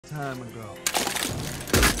time ago.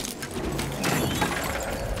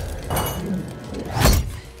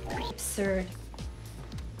 Absurd.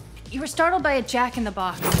 You were startled by a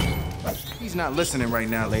jack-in-the-box. He's not listening right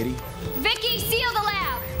now, lady. Vicky, seal the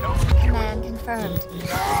lab! Command confirmed.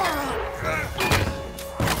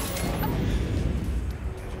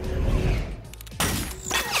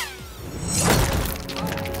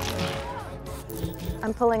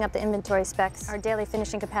 I'm pulling up the inventory specs. Our daily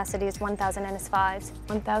finishing capacity is 1,000 NS5s.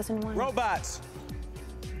 1,001. Robots,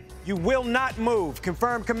 you will not move.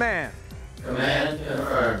 Confirm command. Command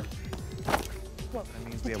confirmed. That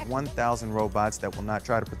means we have 1,000 robots that will not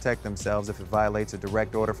try to protect themselves if it violates a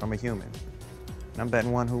direct order from a human. And I'm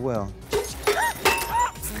betting one who will. Are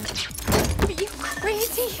you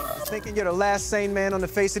crazy? Thinking you're the last sane man on the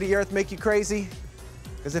face of the earth make you crazy?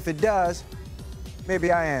 Because if it does,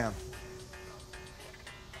 maybe I am.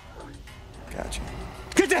 Gotcha.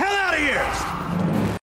 Get the hell out of here!